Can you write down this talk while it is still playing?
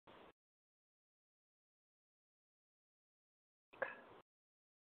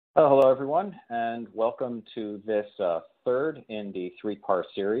Hello, everyone, and welcome to this third in the three-part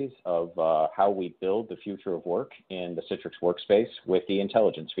series of how we build the future of work in the Citrix workspace with the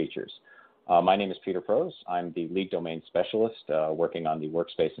intelligence features. My name is Peter Prose. I'm the lead domain specialist working on the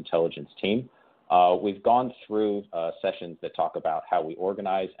workspace intelligence team. We've gone through sessions that talk about how we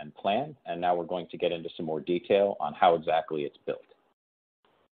organize and plan, and now we're going to get into some more detail on how exactly it's built.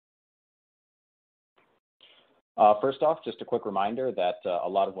 First off, just a quick reminder that a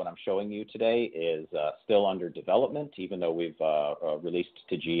lot of what I'm showing you today is still under development, even though we've released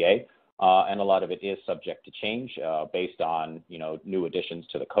to GA, and a lot of it is subject to change based on new additions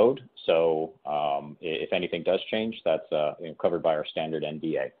to the code. So if anything does change, that's covered by our standard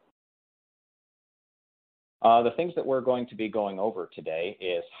NDA. The things that we're going to be going over today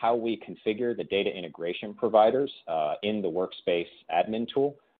is how we configure the data integration providers in the workspace admin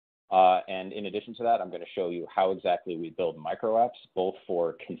tool. And in addition to that, I'm going to show you how exactly we build microapps, both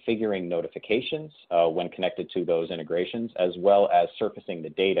for configuring notifications when connected to those integrations, as well as surfacing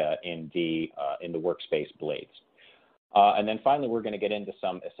the data in the workspace blades. And then finally, we're going to get into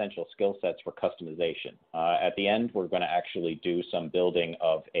some essential skill sets for customization. At the end, we're going to actually do some building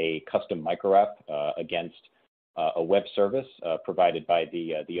of a custom microapp against a web service provided by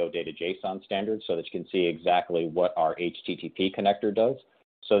the OData JSON standard, so that you can see exactly what our HTTP connector does,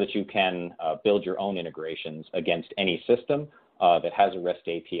 so that you can build your own integrations against any system that has a REST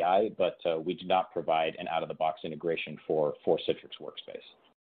API, but we do not provide an out-of-the-box integration for Citrix Workspace.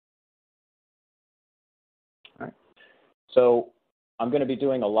 All right. So I'm going to be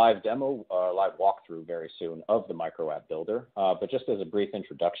doing a live demo, live walkthrough very soon of the microapp builder, but just as a brief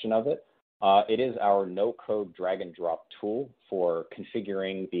introduction of it, it is our no-code drag-and-drop tool for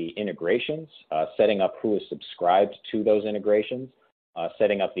configuring the integrations, setting up who is subscribed to those integrations,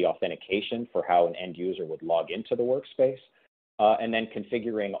 setting up the authentication for how an end user would log into the workspace, and then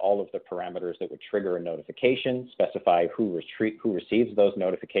configuring all of the parameters that would trigger a notification, specify who receives those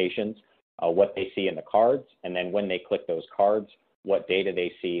notifications, what they see in the cards, and then when they click those cards, what data they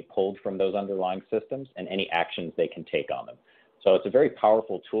see pulled from those underlying systems, and any actions they can take on them. So it's a very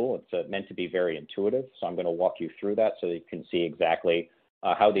powerful tool. It's meant to be very intuitive, so I'm going to walk you through that so that you can see exactly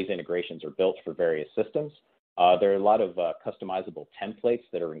how these integrations are built for various systems. There are a lot of customizable templates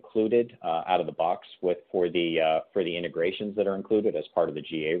that are included out of the box for the integrations that are included as part of the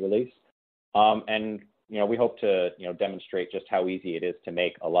GA release. And we hope to demonstrate just how easy it is to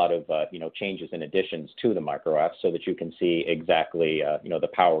make a lot of changes and additions to the microapps, so that you can see exactly the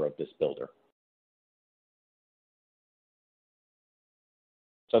power of this builder.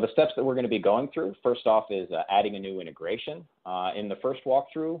 So the steps that we're going to be going through, first off, is adding a new integration. In the first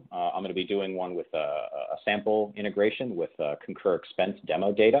walkthrough, I'm going to be doing one with a sample integration with Concur expense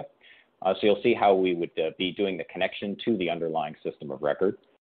demo data. So you'll see how we would be doing the connection to the underlying system of record.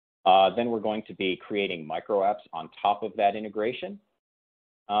 Then we're going to be creating microapps on top of that integration.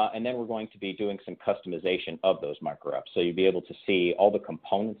 And then we're going to be doing some customization of those microapps. So you'll be able to see all the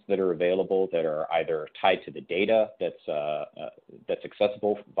components that are available that are either tied to the data that's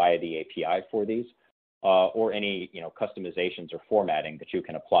accessible via the API for these, or any customizations or formatting that you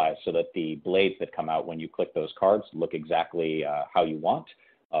can apply, so that the blades that come out when you click those cards look exactly how you want,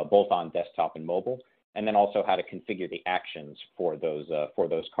 both on desktop and mobile. And then also how to configure the actions for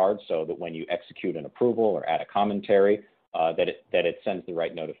those cards, so that when you execute an approval or add a commentary, that it sends the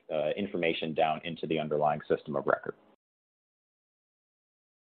right information down into the underlying system of record.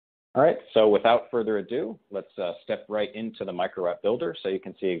 All right, so without further ado, let's step right into the microapp builder so you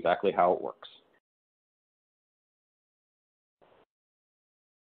can see exactly how it works.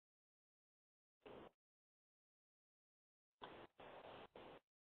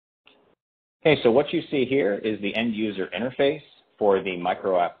 Okay, so what you see here is the end user interface for the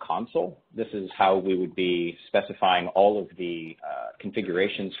microapp console. This is how we would be specifying all of the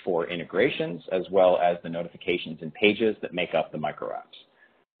configurations for integrations, as well as the notifications and pages that make up the microapps.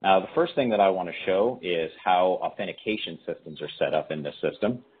 Now, the first thing that I want to show is how authentication systems are set up in this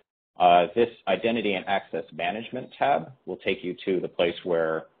system. This Identity and Access Management tab will take you to the place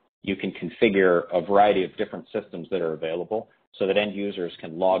where you can configure a variety of different systems that are available, so that end users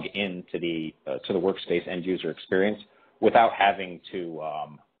can log into the workspace end user experience without having to,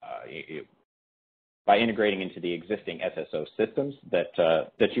 by integrating into the existing SSO systems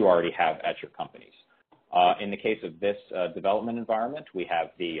that you already have at your companies. In the case of this development environment, we have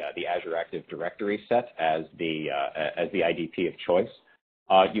the Azure Active Directory set as the IDP of choice.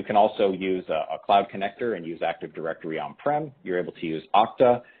 You can also use a cloud connector and use Active Directory on-prem. You're able to use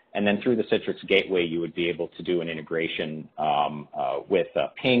Okta, and then through the Citrix Gateway, you would be able to do an integration with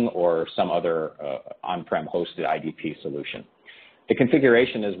Ping or some other on-prem hosted IDP solution. The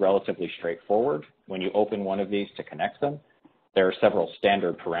configuration is relatively straightforward. When you open one of these to connect them, there are several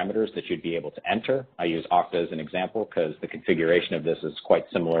standard parameters that you'd be able to enter. I use Okta as an example because the configuration of this is quite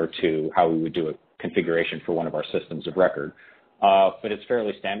similar to how we would do a configuration for one of our systems of record. But it's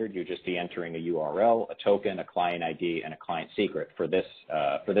fairly standard. You'd just be entering a URL, a token, a client ID, and a client secret for this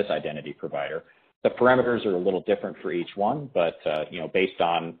identity provider. The parameters are a little different for each one, but based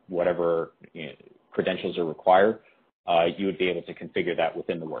on whatever credentials are required, you would be able to configure that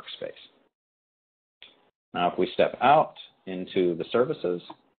within the workspace. Now, if we step out into the services,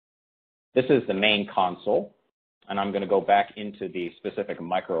 this is the main console, and I'm going to go back into the specific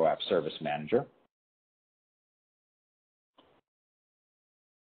microapp service manager.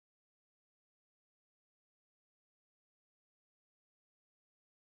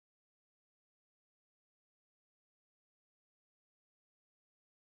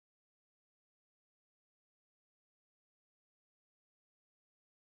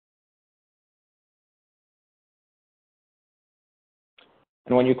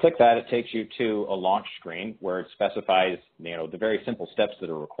 And when you click that, it takes you to a launch screen where it specifies, the very simple steps that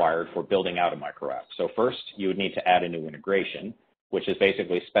are required for building out a microapp. So first, you would need to add a new integration, which is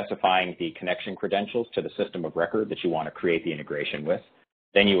basically specifying the connection credentials to the system of record that you want to create the integration with.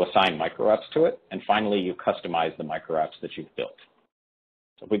 Then you assign microapps to it, and finally, you customize the microapps that you've built.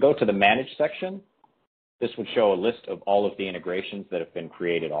 So if we go to the Manage section, this would show a list of all of the integrations that have been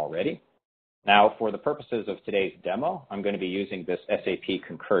created already. Now, for the purposes of today's demo, I'm going to be using this SAP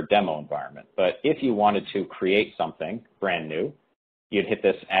Concur demo environment. But if you wanted to create something brand new, you'd hit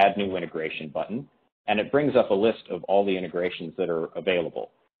this Add New Integration button, and it brings up a list of all the integrations that are available.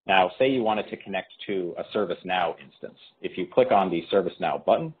 Now, say you wanted to connect to a ServiceNow instance. If you click on the ServiceNow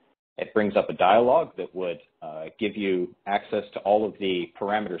button, it brings up a dialog that would give you access to all of the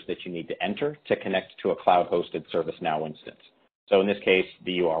parameters that you need to enter to connect to a cloud-hosted ServiceNow instance. So in this case,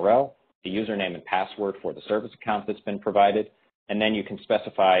 the URL, the username and password for the service account that's been provided, and then you can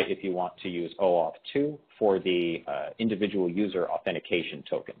specify if you want to use OAuth 2 for the individual user authentication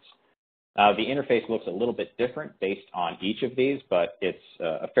tokens. The interface looks a little bit different based on each of these, but it's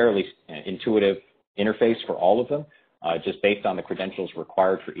a fairly intuitive interface for all of them. Just based on the credentials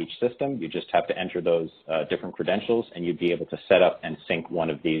required for each system, you just have to enter those different credentials, and you'd be able to set up and sync one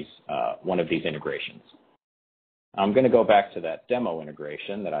of these integrations. I'm going to go back to that demo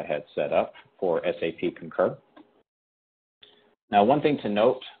integration that I had set up for SAP Concur. Now, one thing to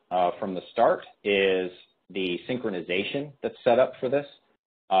note from the start is the synchronization that's set up for this.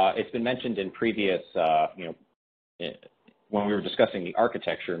 It's been mentioned in previous, when we were discussing the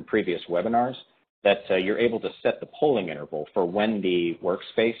architecture in previous webinars, that you're able to set the polling interval for when the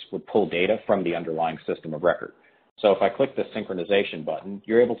workspace would pull data from the underlying system of record. So if I click the synchronization button,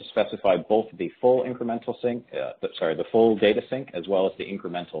 you're able to specify both the full incremental sync, the full data sync, as well as the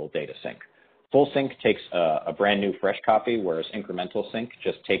incremental data sync. Full sync takes a brand new fresh copy, whereas incremental sync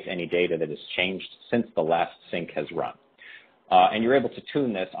just takes any data that has changed since the last sync has run. And you're able to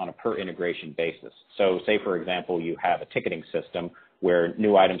tune this on a per integration basis. So say, for example, you have a ticketing system where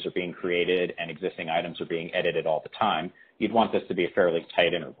new items are being created and existing items are being edited all the time. You'd want this to be a fairly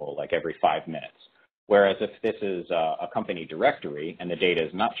tight interval, like every 5 minutes. Whereas if this is a company directory and the data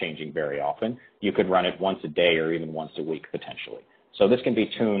is not changing very often, you could run it once a day or even once a week potentially. So this can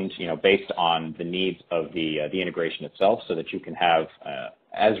be tuned, based on the needs of the integration itself, so that you can have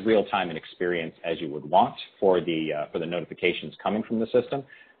as real-time an experience as you would want for the notifications coming from the system,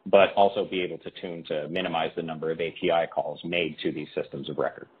 but also be able to tune to minimize the number of API calls made to these systems of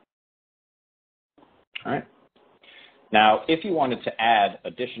record. All right. Now, if you wanted to add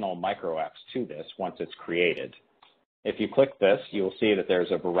additional microapps to this once it's created, if you click this, you'll see that there's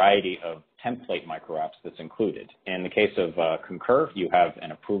a variety of template microapps that's included. In the case of Concur, you have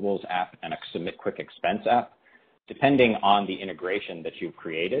an approvals app and a submit quick expense app. Depending on the integration that you've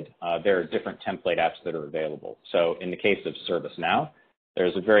created, there are different template apps that are available. So in the case of ServiceNow,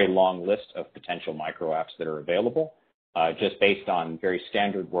 there's a very long list of potential microapps that are available. Just based on very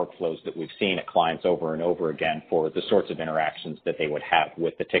standard workflows that we've seen at clients over and over again for the sorts of interactions that they would have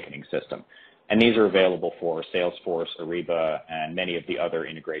with the ticketing system. And these are available for Salesforce, Ariba, and many of the other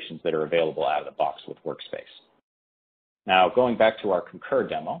integrations that are available out of the box with Workspace. Now, going back to our Concur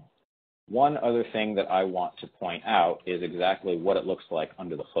demo, one other thing that I want to point out is exactly what it looks like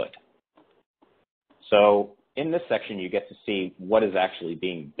under the hood. So in this section, you get to see what is actually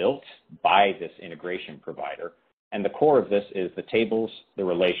being built by this integration provider. And the core of this is the tables, the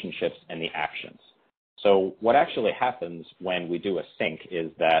relationships, and the actions. So what actually happens when we do a sync is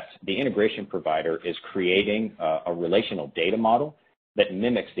that the integration provider is creating a relational data model that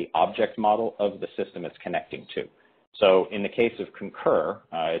mimics the object model of the system it's connecting to. So in the case of Concur,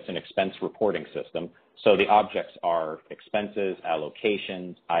 it's an expense reporting system. So the objects are expenses,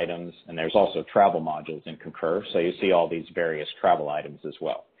 allocations, items, and there's also travel modules in Concur. So you see all these various travel items as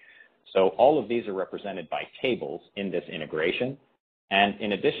well. So all of these are represented by tables in this integration. And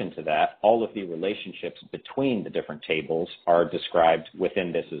in addition to that, all of the relationships between the different tables are described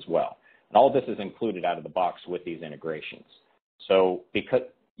within this as well. And all of this is included out of the box with these integrations. So because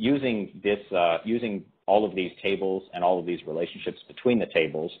using all of these tables and all of these relationships between the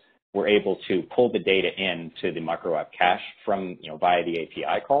tables, we're able to pull the data into the microapp cache from, via the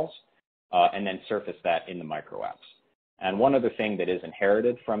API calls, and then surface that in the microapps. And one other thing that is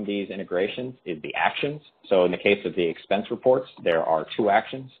inherited from these integrations is the actions. So in the case of the expense reports, there are two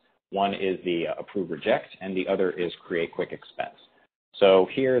actions. One is the approve reject, and the other is create quick expense. So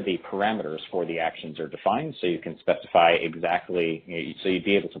here the parameters for the actions are defined, so you can specify exactly, so you'd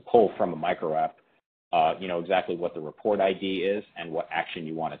be able to pull from a microapp, exactly what the report ID is and what action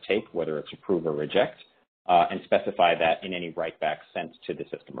you want to take, whether it's approve or reject, and specify that in any write-back sent to the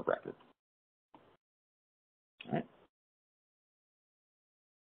system of record. All right.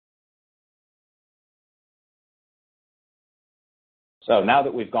 So now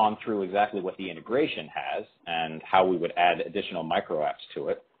that we've gone through exactly what the integration has and how we would add additional microapps to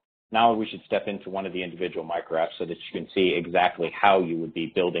it, now we should step into one of the individual microapps so that you can see exactly how you would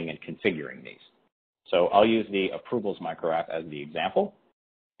be building and configuring these. So I'll use the approvals microapp as the example.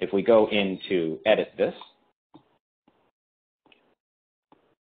 If we go into edit this,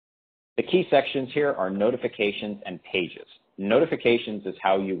 the key sections here are notifications and pages. Notifications is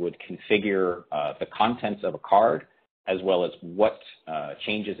how you would configure the contents of a card, as well as what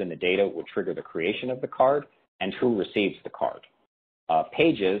changes in the data would trigger the creation of the card and who receives the card.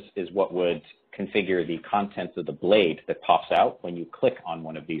 Pages is what would configure the contents of the blade that pops out when you click on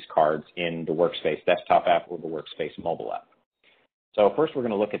one of these cards in the Workspace desktop app or the Workspace mobile app. So first we're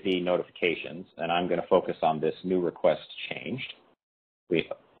going to look at the notifications, and I'm going to focus on this new request changed. We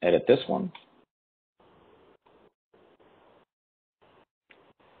edit this one.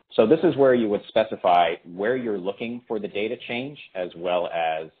 So this is where you would specify where you're looking for the data change, as well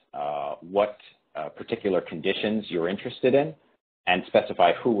as what particular conditions you're interested in, and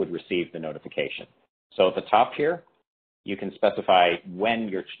specify who would receive the notification. So at the top here, you can specify when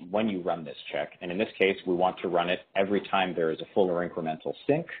you run this check. And in this case, we want to run it every time there is a full or incremental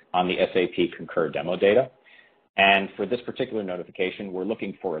sync on the SAP Concur demo data. And for this particular notification, we're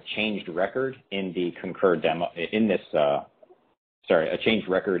looking for a changed record in the Concur demo, a changed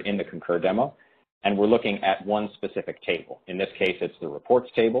record in the Concur demo, and we're looking at one specific table. In this case, it's the reports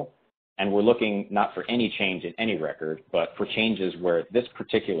table, and we're looking not for any change in any record, but for changes where this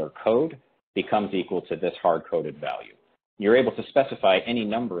particular code becomes equal to this hard-coded value. You're able to specify any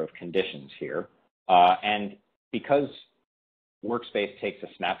number of conditions here, and because Workspace takes a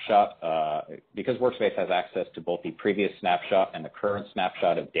snapshot, because Workspace has access to both the previous snapshot and the current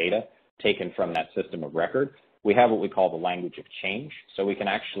snapshot of data taken from that system of record, we have what we call the language of change. So we can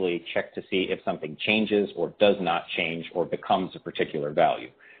actually check to see if something changes or does not change or becomes a particular value.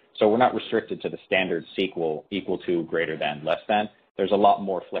 So we're not restricted to the standard SQL equal to, greater than, less than. There's a lot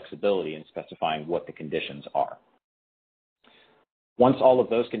more flexibility in specifying what the conditions are. Once all of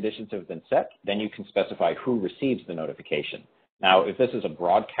those conditions have been set, then you can specify who receives the notification. Now, if this is a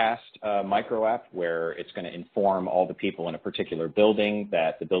broadcast micro app where it's going to inform all the people in a particular building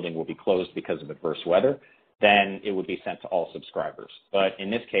that the building will be closed because of adverse weather, then it would be sent to all subscribers. But in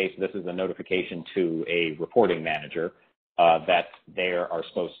this case, this is a notification to a reporting manager that they are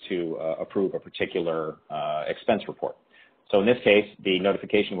supposed to approve a particular expense report. So in this case, the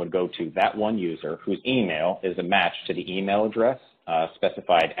notification would go to that one user whose email is a match to the email address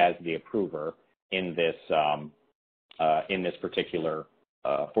specified as the approver in this particular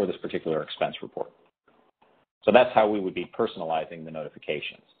for this particular expense report. So that's how we would be personalizing the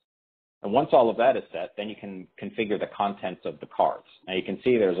notifications. And once all of that is set, then you can configure the contents of the cards. Now you can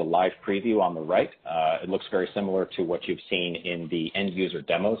see there's a live preview on the right. It looks very similar to what you've seen in the end user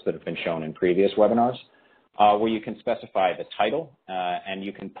demos that have been shown in previous webinars, where you can specify the title and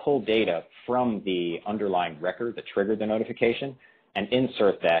you can pull data from the underlying record that triggered the notification and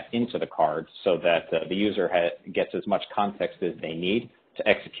insert that into the card so that the user gets as much context as they need to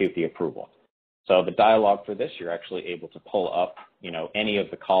execute the approval. So the dialog for this, you're actually able to pull up, any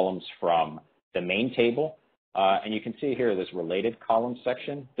of the columns from the main table. And you can see here this related column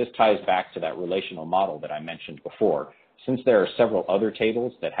section. This ties back to that relational model that I mentioned before. Since there are several other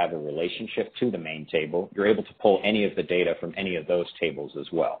tables that have a relationship to the main table, you're able to pull any of the data from any of those tables as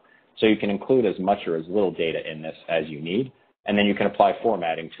well. So you can include as much or as little data in this as you need. And then you can apply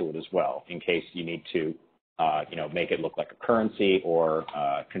formatting to it as well in case you need to make it look like a currency or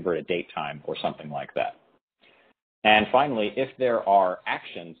convert a date time or something like that. And finally, if there are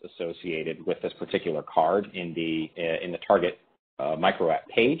actions associated with this particular card in the target microapp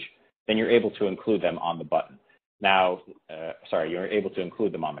page, then you're able to include them on the button. Now, you're able to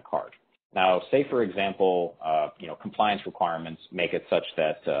include them on the card. Now, say for example, compliance requirements make it such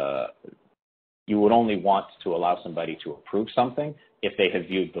that you would only want to allow somebody to approve something if they have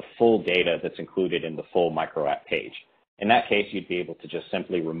viewed the full data that's included in the full microapp page. In that case, you'd be able to just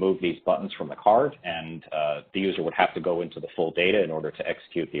simply remove these buttons from the card, and the user would have to go into the full data in order to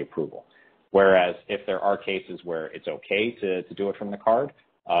execute the approval. Whereas if there are cases where it's okay to do it from the card,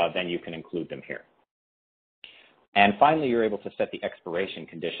 then you can include them here. And finally, you're able to set the expiration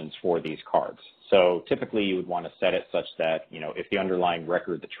conditions for these cards. So typically, you would want to set it such that, if the underlying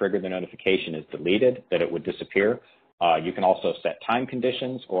record that triggered the notification is deleted, that it would disappear. You can also set time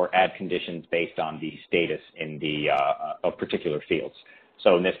conditions or add conditions based on the status of particular fields.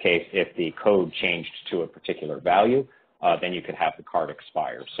 So in this case, if the code changed to a particular value, then you could have the card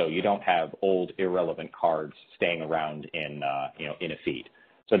expire. So you don't have old irrelevant cards staying around in a feed.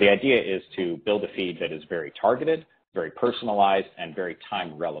 So the idea is to build a feed that is very targeted, very personalized, and very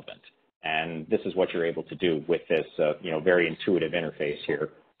time relevant. And this is what you're able to do with this very intuitive interface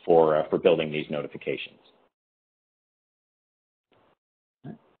here for building these notifications.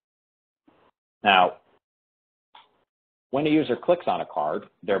 Now, when a user clicks on a card,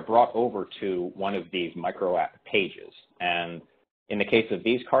 they're brought over to one of these microapp pages. And in the case of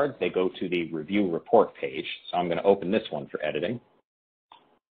these cards, they go to the review report page. So I'm going to open this one for editing.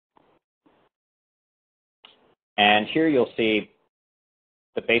 And here you'll see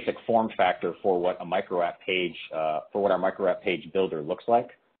the basic form factor for what a microapp page, our microapp page builder looks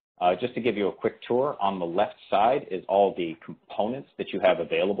like. Just to give you a quick tour, on the left side is all the components that you have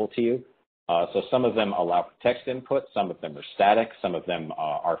available to you. So some of them allow for text input, some of them are static, some of them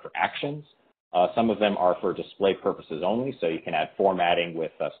are for actions, some of them are for display purposes only, so you can add formatting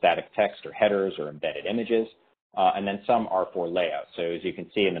with static text or headers or embedded images, and then some are for layout. So as you can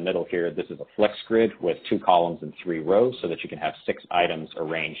see in the middle here, this is a flex grid with 2 columns and 3 rows so that you can have 6 items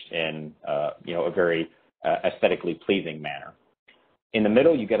arranged in a very aesthetically pleasing manner. In the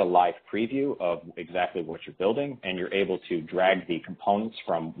middle, you get a live preview of exactly what you're building, and you're able to drag the components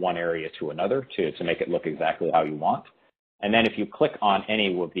from one area to another to make it look exactly how you want. And then if you click on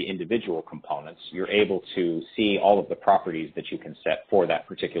any of the individual components, you're able to see all of the properties that you can set for that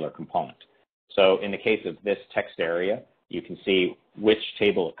particular component. So in the case of this text area, you can see which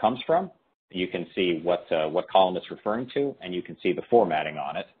table it comes from, you can see what column it's referring to, and you can see the formatting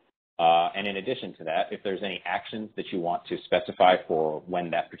on it. And in addition to that, if there's any actions that you want to specify for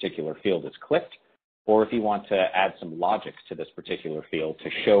when that particular field is clicked, or if you want to add some logic to this particular field to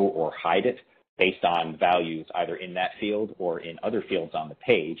show or hide it based on values either in that field or in other fields on the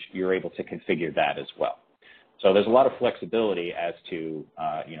page, you're able to configure that as well. So there's a lot of flexibility as to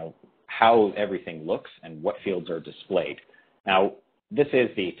how everything looks and what fields are displayed. Now, this is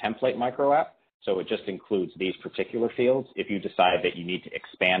the template microapp. So it just includes these particular fields. If you decide that you need to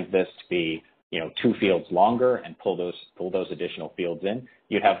expand this to be, 2 fields longer and pull those additional fields in,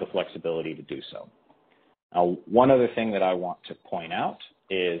 you'd have the flexibility to do so. Now, one other thing that I want to point out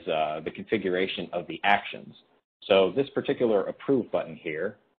is the configuration of the actions. So this particular approve button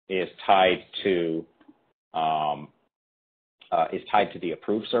here is tied to the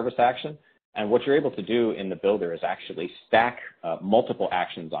approve service action. And what you're able to do in the builder is actually stack multiple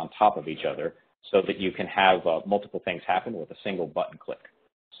actions on top of each other, so that you can have multiple things happen with a single button click.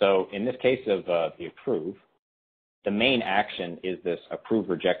 So in this case of the approve, the main action is this approve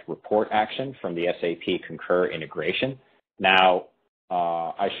reject report action from the SAP Concur integration. Now,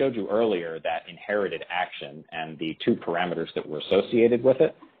 I showed you earlier that inherited action and the 2 parameters that were associated with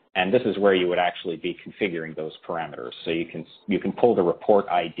it, and this is where you would actually be configuring those parameters. So you can pull the report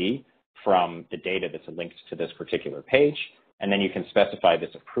ID from the data that's linked to this particular page, and then you can specify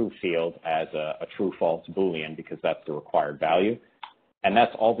this approve field as a true-false Boolean because that's the required value. And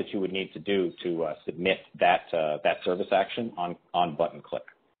that's all that you would need to do to submit that service action on button click.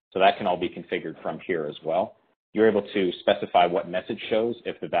 So that can all be configured from here as well. You're able to specify what message shows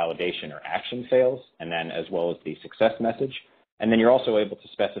if the validation or action fails, and then as well as the success message. And then you're also able to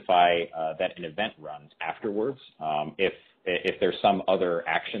specify that an event runs afterwards if there's some other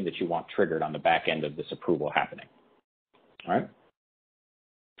action that you want triggered on the back end of this approval happening. All right.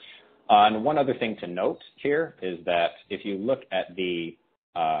 And one other thing to note here is that if you look at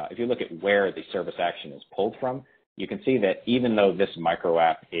where the service action is pulled from, you can see that even though this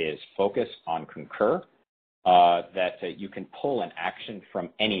microapp is focused on Concur, that you can pull an action from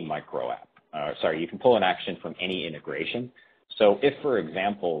any microapp. you can pull an action from any integration. So if, for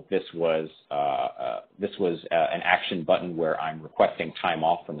example, this was an action button where I'm requesting time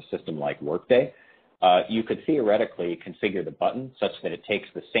off from a system like Workday, you could theoretically configure the button such that it takes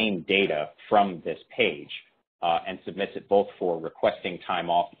the same data from this page and submits it both for requesting time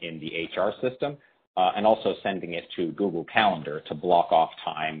off in the HR system and also sending it to Google Calendar to block off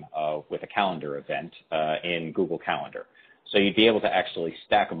time with a calendar event in Google Calendar. So you'd be able to actually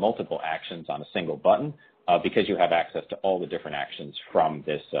stack multiple actions on a single button because you have access to all the different actions from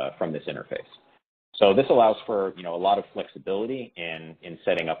this interface. So this allows for a lot of flexibility in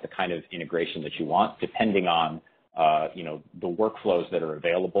setting up the kind of integration that you want, depending on the workflows that are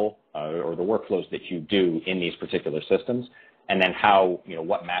available or the workflows that you do in these particular systems, and then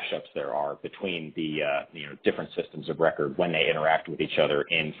what mashups there are between the different systems of record when they interact with each other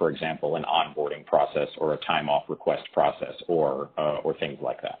in, for example, an onboarding process or a time off request process or things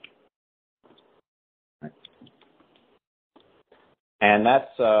like that. And that's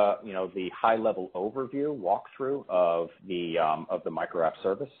the high-level overview walkthrough of the microapp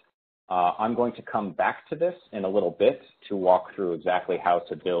service. I'm going to come back to this in a little bit to walk through exactly how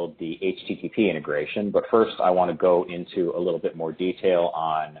to build the HTTP integration. But first, I want to go into a little bit more detail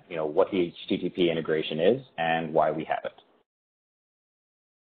on what the HTTP integration is and why we have it.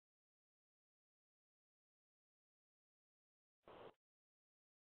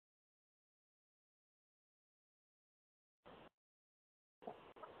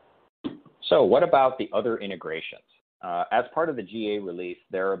 So what about the other integrations? As part of the GA release,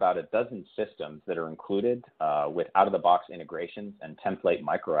 there are about a dozen systems that are included with out-of-the-box integrations and template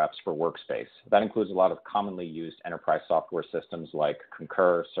microapps for Workspace. That includes a lot of commonly used enterprise software systems like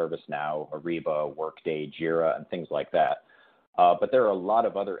Concur, ServiceNow, Ariba, Workday, Jira, and things like that. But there are a lot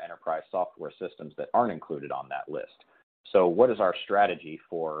of other enterprise software systems that aren't included on that list. So what is our strategy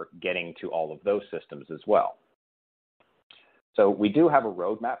for getting to all of those systems as well? So we do have a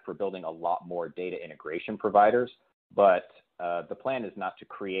roadmap for building a lot more data integration providers, but the plan is not to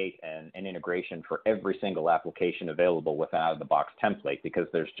create an integration for every single application available with an out-of-the-box template because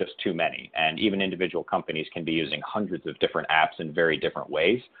there's just too many. And even individual companies can be using hundreds of different apps in very different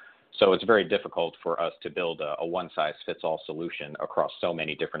ways. So it's very difficult for us to build a one-size-fits-all solution across so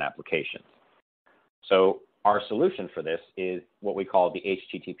many different applications. So our solution for this is what we call the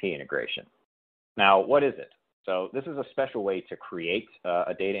HTTP integration. Now, what is it? So this is a special way to create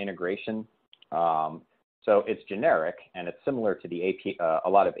a data integration. So it's generic, and it's similar to the a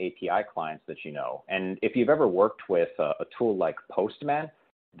lot of API clients that you know. And if you've ever worked with a tool like Postman,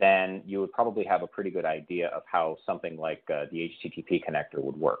 then you would probably have a pretty good idea of how something like the HTTP connector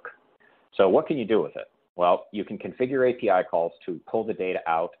would work. So what can you do with it? Well, you can configure API calls to pull the data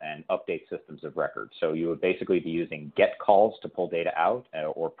out and update systems of record. So you would basically be using GET calls to pull data out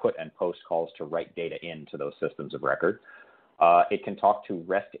or put and post calls to write data into those systems of record. It can talk to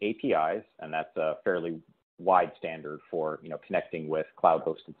REST APIs, and that's a fairly wide standard for connecting with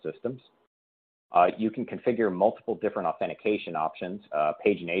cloud-hosted systems. You can configure multiple different authentication options,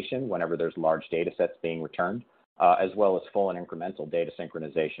 pagination whenever there's large data sets being returned, as well as full and incremental data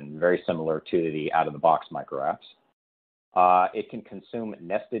synchronization, very similar to the out-of-the-box microapps. It can consume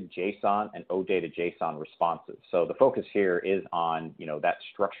nested JSON and OData JSON responses. So the focus here is on that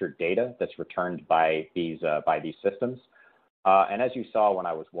structured data that's returned by these systems. And as you saw when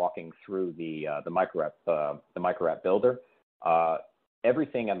I was walking through the microapp builder,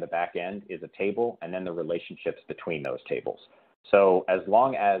 everything on the back end is a table, and then the relationships between those tables. So as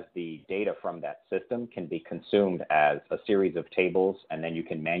long as the data from that system can be consumed as a series of tables, and then you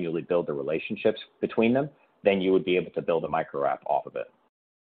can manually build the relationships between them, then you would be able to build a microapp off of it.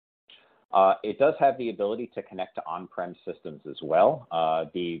 It does have the ability to connect to on-prem systems as well.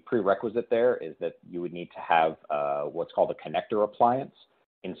 The prerequisite there is that you would need to have what's called a connector appliance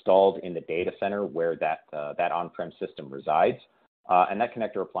installed in the data center where that on-prem system resides. And that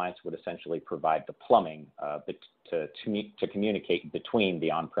connector appliance would essentially provide the plumbing to communicate between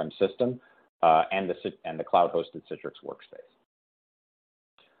the on-prem system and the cloud-hosted Citrix workspace.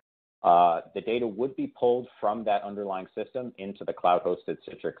 The data would be pulled from that underlying system into the cloud-hosted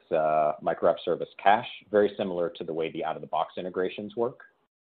Citrix microapp service cache, very similar to the way the out-of-the-box integrations work.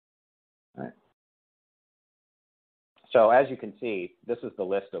 All right. So as you can see, this is the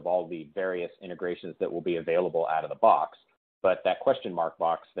list of all the various integrations that will be available out of the box. But that question mark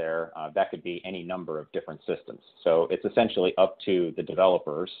box there, that could be any number of different systems. So it's essentially up to the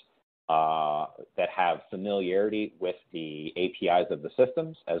developers that have familiarity with the APIs of the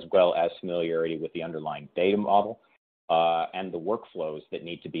systems, as well as familiarity with the underlying data model and the workflows that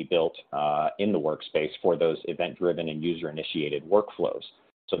need to be built in the workspace for those event-driven and user-initiated workflows.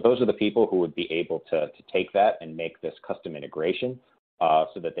 So those are the people who would be able to take that and make this custom integration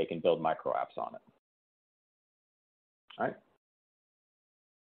so that they can build microapps on it. All right.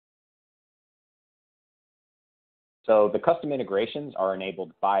 So the custom integrations are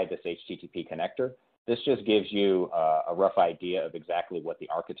enabled by this HTTP connector. This just gives you a rough idea of exactly what the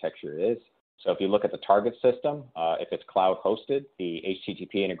architecture is. So if you look at the target system, if it's cloud hosted, the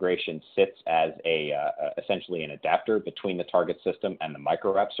HTTP integration sits as essentially an adapter between the target system and the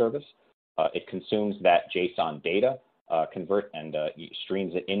microapp service. It consumes that JSON data,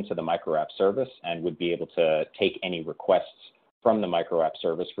 streams it into the microapp service, and would be able to take any requests from the microapp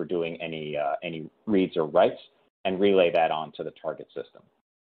service for doing any reads or writes and relay that on to the target system.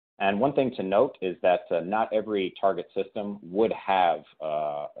 And one thing to note is that not every target system would have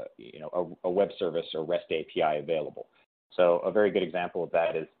a web service or REST API available. So a very good example of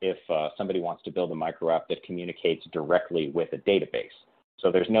that is if somebody wants to build a microapp that communicates directly with a database.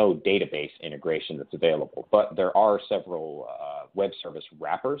 So there's no database integration that's available, but there are several web service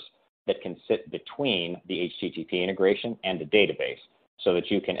wrappers that can sit between the HTTP integration and the database, so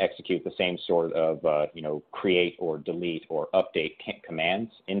that you can execute the same sort of create or delete or update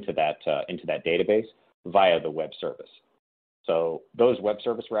commands into that database via the web service. So those web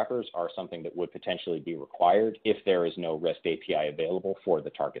service wrappers are something that would potentially be required if there is no REST API available for the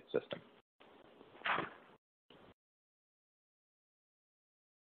target system.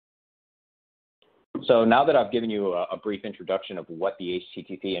 So now that I've given you a brief introduction of what the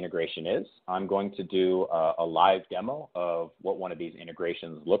HTTP integration is, I'm going to do a live demo of what one of these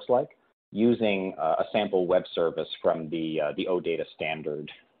integrations looks like using a sample web service from the OData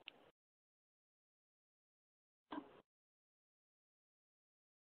standard.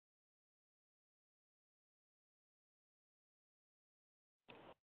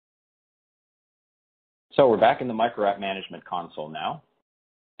 So we're back in the microapp management console now.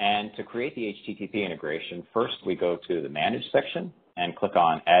 And to create the HTTP integration, first we go to the Manage section and click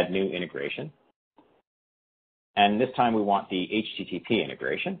on Add New Integration. And this time we want the HTTP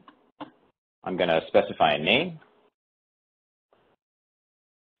integration. I'm going to specify a name.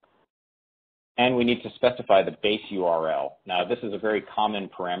 And we need to specify the base URL. Now, this is a very common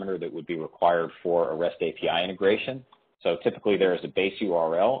parameter that would be required for a REST API integration. So typically there is a base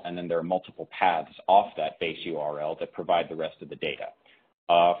URL, and then there are multiple paths off that base URL that provide the rest of the data.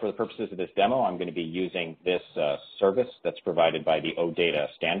 For the purposes of this demo, I'm going to be using this service that's provided by the OData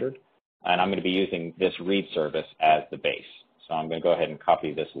standard, and I'm going to be using this read service as the base. So I'm going to go ahead and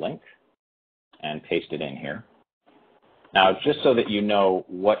copy this link and paste it in here. Now, just so that you know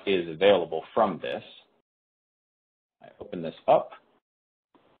what is available from this, I open this up.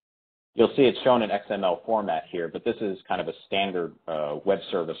 You'll see it's shown in XML format here, but this is kind of a standard web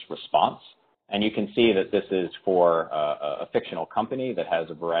service response. And you can see that this is for a fictional company that has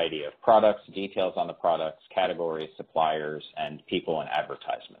a variety of products, details on the products, categories, suppliers, and people and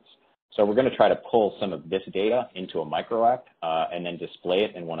advertisements. So we're going to try to pull some of this data into a microapp and then display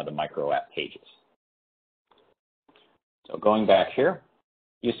it in one of the microapp pages. So going back here,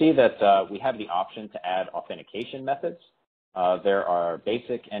 you see that we have the option to add authentication methods. There are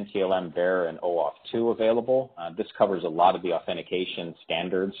basic NTLM, bearer, and OAuth 2 available. This covers a lot of the authentication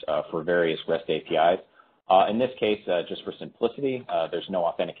standards for various REST APIs. In this case, just for simplicity, there's no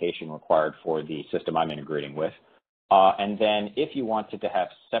authentication required for the system I'm integrating with. And then if you wanted to have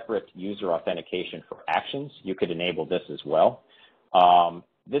separate user authentication for actions, you could enable this as well.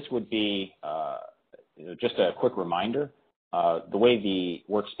 This would be just a quick reminder. The way the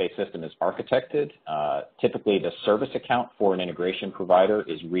workspace system is architected, typically the service account for an integration provider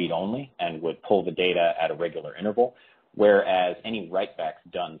is read-only and would pull the data at a regular interval, whereas any write-backs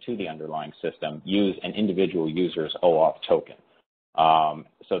done to the underlying system use an individual user's OAuth token,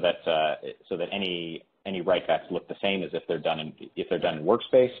 so that any write-backs look the same as if they're done in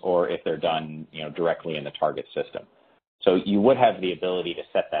workspace or if they're done directly in the target system. So you would have the ability to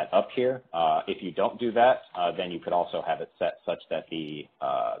set that up here. If you don't do that, then you could also have it set such that the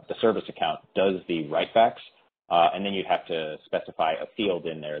service account does the write-backs, and then you'd have to specify a field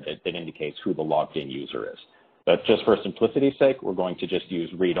in there that indicates who the logged-in user is. But just for simplicity's sake, we're going to just use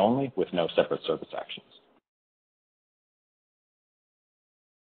read-only with no separate service actions.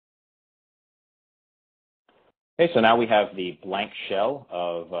 Okay, so now we have the blank shell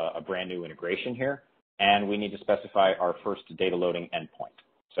of a brand new integration here. And we need to specify our first data loading endpoint.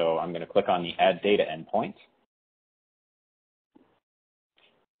 So I'm going to click on the Add Data endpoint.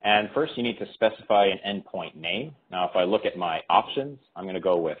 And first, you need to specify an endpoint name. Now, if I look at my options, I'm going to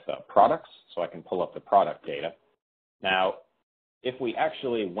go with products, so I can pull up the product data. Now, if we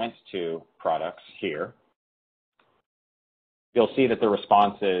actually went to products here, you'll see that the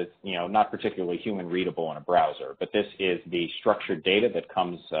response is, not particularly human readable in a browser, but this is the structured data that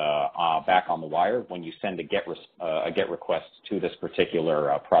comes back on the wire when you send a GET request to this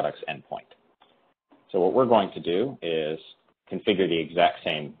particular product's endpoint. So what we're going to do is configure the exact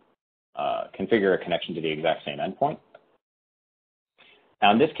same, configure a connection to the exact same endpoint.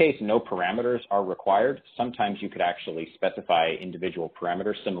 Now, in this case, no parameters are required. Sometimes you could actually specify individual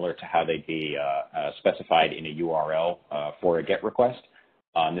parameters similar to how they'd be specified in a URL for a GET request.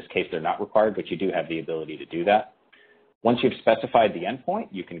 In this case, they're not required, but you do have the ability to do that. Once you've specified the endpoint,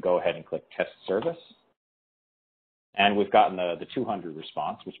 you can go ahead and click Test Service. And we've gotten the 200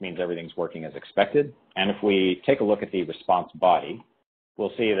 response, which means everything's working as expected. And if we take a look at the response body,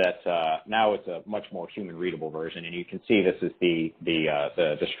 we'll see that now it's a much more human-readable version, and you can see this is the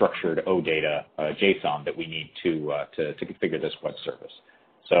structured OData JSON that we need to configure this web service.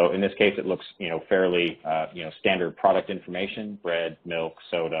 So in this case, it looks fairly standard product information: bread, milk,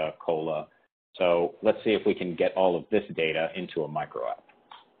 soda, cola. So let's see if we can get all of this data into a microapp.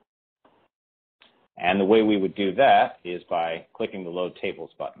 And the way we would do that is by clicking the Load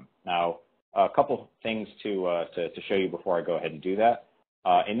Tables button. Now, a couple things to show you before I go ahead and do that.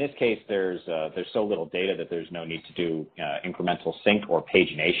 In this case, there's so little data that there's no need to do incremental sync or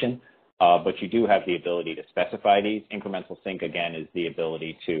pagination, but you do have the ability to specify these. Incremental sync, again, is the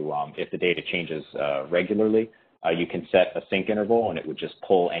ability to, if the data changes regularly, you can set a sync interval, and it would just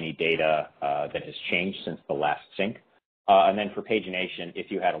pull any data that has changed since the last sync. And then for pagination, if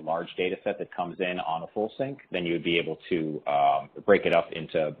you had a large data set that comes in on a full sync, then you would be able to break it up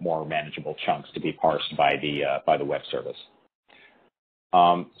into more manageable chunks to be parsed by the web service.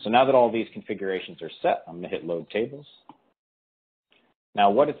 So now that all these configurations are set, I'm going to hit Load Tables. Now,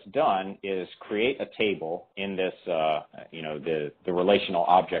 what it's done is create a table in this, the relational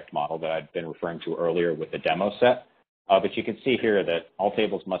object model that I've been referring to earlier with the demo set. But you can see here that all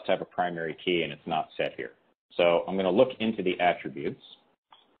tables must have a primary key, and it's not set here. So I'm going to look into the attributes.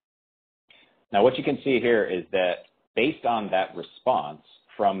 Now, what you can see here is that based on that response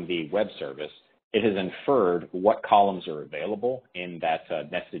from the web service, it has inferred what columns are available in that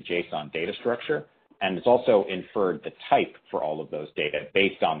nested JSON data structure, and it's also inferred the type for all of those data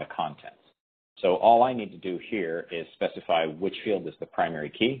based on the contents. So all I need to do here is specify which field is the primary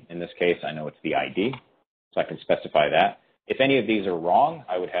key. In this case, I know it's the ID, so I can specify that. If any of these are wrong,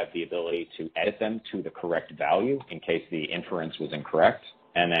 I would have the ability to edit them to the correct value in case the inference was incorrect,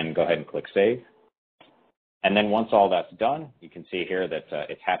 and then go ahead and click Save. And then once all that's done, you can see here that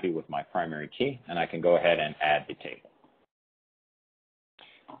it's happy with my primary key, and I can go ahead and add the table.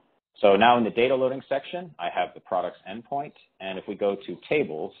 So now in the data loading section, I have the products endpoint, and if we go to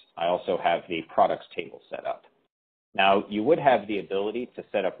tables, I also have the products table set up. Now, you would have the ability to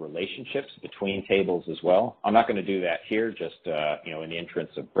set up relationships between tables as well. I'm not going to do that here, just in the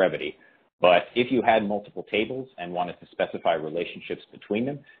interest of brevity. But if you had multiple tables and wanted to specify relationships between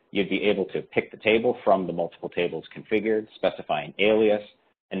them, you'd be able to pick the table from the multiple tables configured, specify an alias,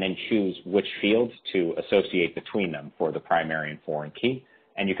 and then choose which fields to associate between them for the primary and foreign key.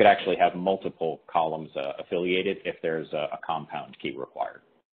 And you could actually have multiple columns affiliated if there's a compound key required.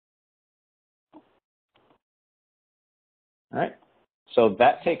 All right, so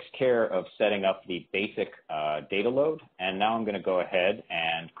that takes care of setting up the basic data load, and now I'm going to go ahead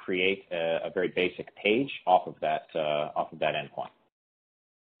and create a very basic page off of that endpoint.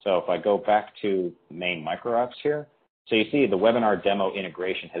 So if I go back to main microapps here, so you see the webinar demo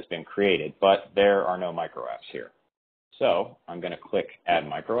integration has been created, but there are no microapps here. So I'm going to click Add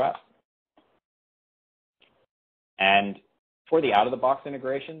Microapp, and for the out-of-the-box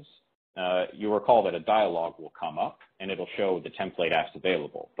integrations, you'll recall that a dialog will come up and it'll show the template apps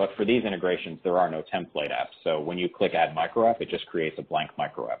available. But for these integrations, there are no template apps. So when you click Add Microapp, it just creates a blank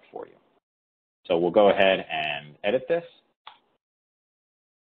microapp for you. So we'll go ahead and edit this.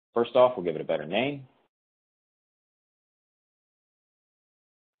 First off, we'll give it a better name.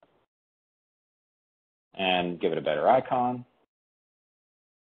 And give it a better icon.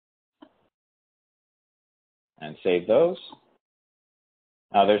 And save those.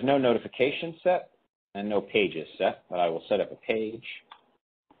 Now, there's no notification set and no pages set, but I will set up a page.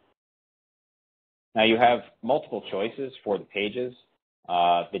 Now, you have multiple choices for the pages.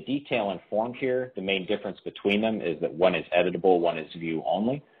 The detail and form here, the main difference between them is that one is editable, one is view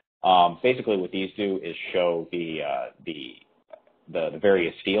only. Basically, what these do is show the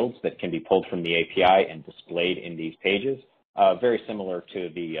various fields that can be pulled from the API and displayed in these pages, very similar to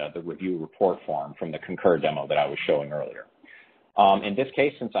the review report form from the Concur demo that I was showing earlier. In this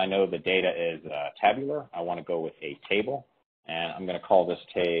case, since I know the data is tabular, I want to go with a table, and I'm going to call this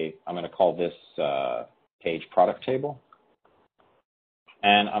page product table.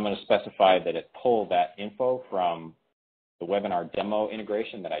 And I'm going to specify that it pull that info from the webinar demo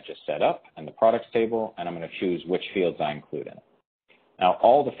integration that I just set up and the products table, and I'm going to choose which fields I include in it. Now,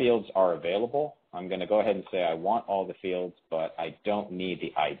 all the fields are available. I'm going to go ahead and say I want all the fields, but I don't need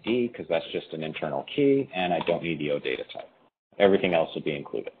the ID because that's just an internal key, and I don't need the OData type. Everything else will be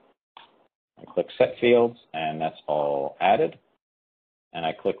included. I click Set Fields, and that's all added. And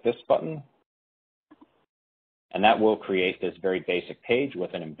I click this button, and that will create this very basic page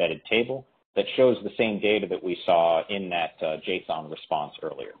with an embedded table that shows the same data that we saw in that JSON response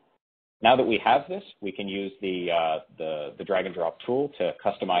earlier. Now that we have this, we can use the drag and drop tool to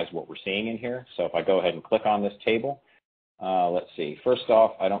customize what we're seeing in here. So if I go ahead and click on this table, let's see. First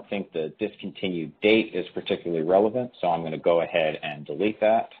off, I don't think the discontinued date is particularly relevant, so I'm going to go ahead and delete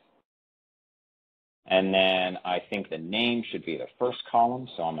that. And then I think the name should be the first column,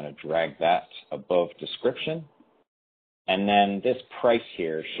 so I'm going to drag that above description. And then this price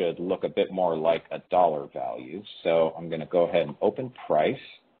here should look a bit more like a dollar value. So I'm going to go ahead and open price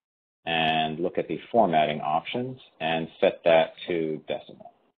and look at the formatting options and set that to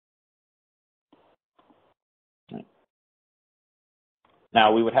decimal.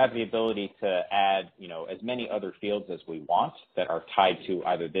 Now, we would have the ability to add, as many other fields as we want that are tied to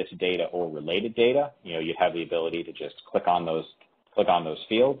either this data or related data. You'd have the ability to just click on those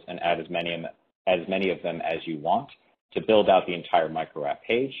fields and add as many of them as you want to build out the entire microapp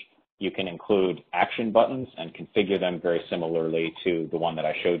page. You can include action buttons and configure them very similarly to the one that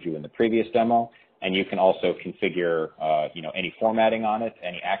I showed you in the previous demo. And you can also configure, any formatting on it,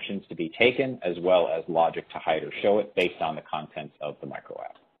 any actions to be taken, as well as logic to hide or show it based on the contents of the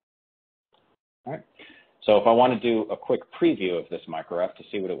microapp. All right. So if I want to do a quick preview of this microapp to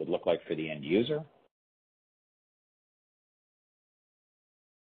see what it would look like for the end user,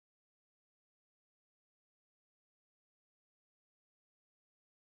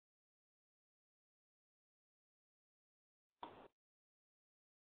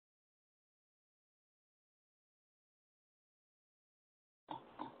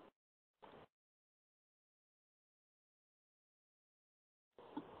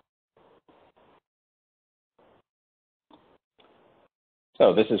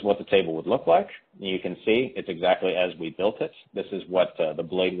 so this is what the table would look like. You can see it's exactly as we built it. This is what the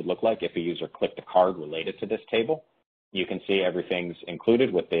blade would look like if a user clicked a card related to this table. You can see everything's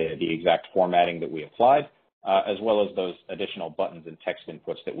included with the exact formatting that we applied, as well as those additional buttons and text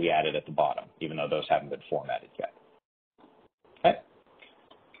inputs that we added at the bottom, even though those haven't been formatted yet. Okay.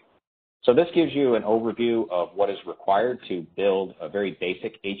 So this gives you an overview of what is required to build a very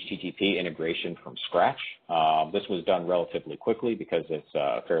basic HTTP integration from scratch. This was done relatively quickly because it's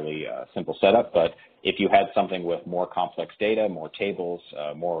a fairly simple setup, but if you had something with more complex data, more tables,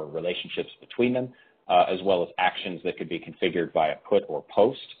 more relationships between them, as well as actions that could be configured via put or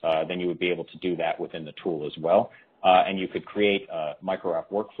post, then you would be able to do that within the tool as well. And you could create microapp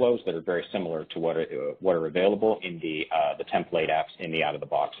workflows that are very similar to what are available in the template apps in the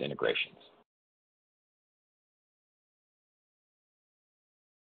out-of-the-box integrations.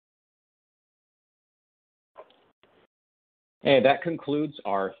 And that concludes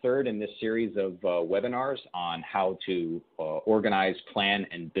our third in this series of webinars on how to organize, plan,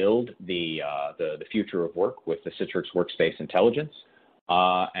 and build the future of work with the Citrix Workspace Intelligence.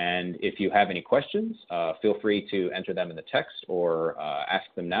 And if you have any questions, feel free to enter them in the text or ask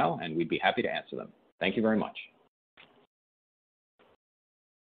them now, and we'd be happy to answer them. Thank you very much.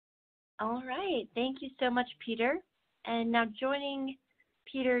 All right. Thank you so much, Peter. And now joining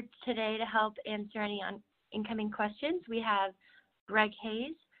Peter today to help answer any incoming questions, we have Greg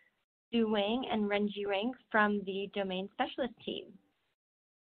Hayes, Sue Wang, and Renji Rang from the Domain Specialist team.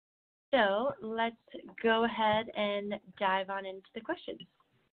 So let's go ahead and dive on into the questions.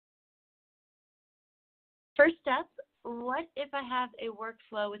 First up, what if I have a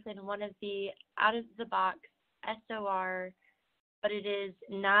workflow within one of the out-of-the-box SOR, but it is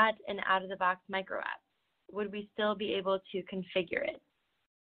not an out-of-the-box microapp? Would we still be able to configure it?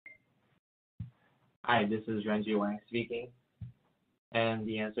 Hi, this is Renji Wang speaking. And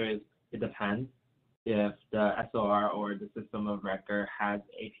the answer is it depends. If the SOR or the system of record has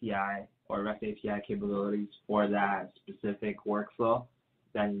API or REST API capabilities for that specific workflow,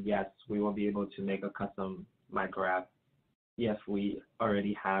 then yes, we will be able to make a custom microapp if we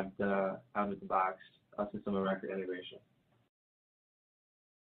already have the out-of-the-box system of record integration.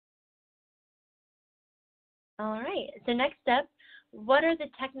 All right, so next up, what are the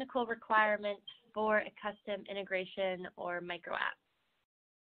technical requirements for a custom integration or microapp?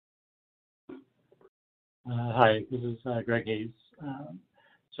 Hi, this is Greg Hayes.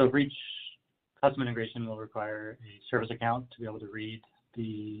 So for each custom integration, we'll require a service account to be able to read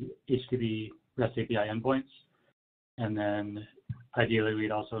the HTTP REST API endpoints. And then ideally,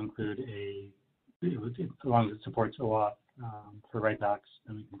 we'd also include as long as it supports OAuth for write-backs,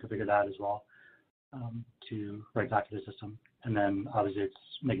 then we can configure that as well to write back to the system. And then obviously it's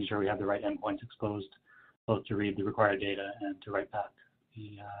making sure we have the right endpoints exposed, both to read the required data and to write back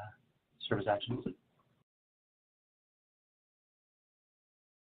the service actions.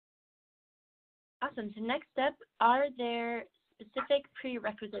 Awesome. So next up, are there specific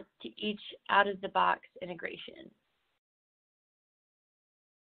prerequisites to each out-of-the-box integration?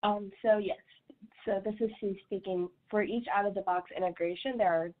 So yes, so this is Sue speaking. For each out-of-the-box integration,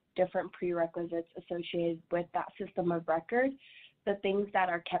 there are different prerequisites associated with that system of record. The things that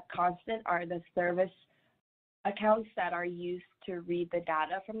are kept constant are the service accounts that are used to read the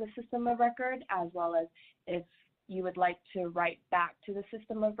data from the system of record, as well as if you would like to write back to the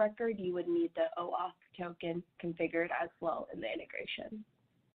system of record, you would need the OAuth token configured as well in the integration.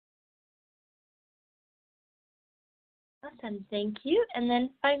 Awesome, thank you. And then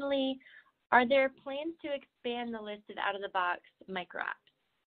finally, are there plans to expand the list of out-of-the-box microapps?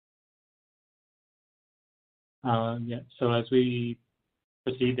 Yeah, so as we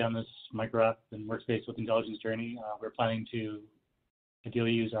proceed down this microapp and workspace with intelligence journey, we're planning to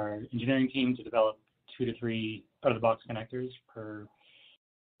ideally use our engineering team to develop 2 to 3 out-of-the-box connectors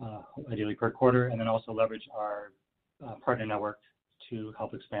ideally per quarter, and then also leverage our partner network to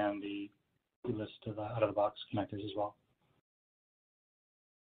help expand the list of out-of-the-box connectors as well.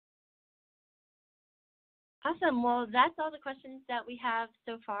 Awesome. Well, that's all the questions that we have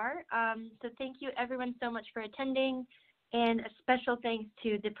so far. So thank you everyone so much for attending, and a special thanks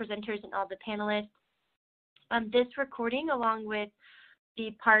to the presenters and all the panelists. This recording, along with the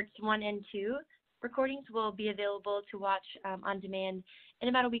parts 1 and 2 recordings, will be available to watch on demand in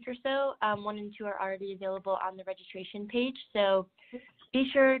about a week or so. 1 and 2 are already available on the registration page, so be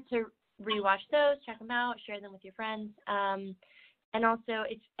sure to rewatch those, check them out, share them with your friends. And also,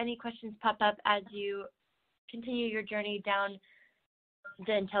 if any questions pop up as you continue your journey down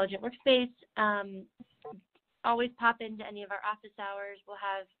the intelligent workspace, always pop into any of our office hours. We'll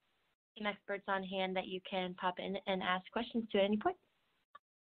have some experts on hand that you can pop in and ask questions to at any point.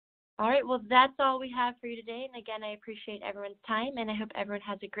 All right, well, that's all we have for you today. And again, I appreciate everyone's time, and I hope everyone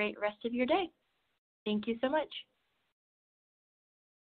has a great rest of your day. Thank you so much.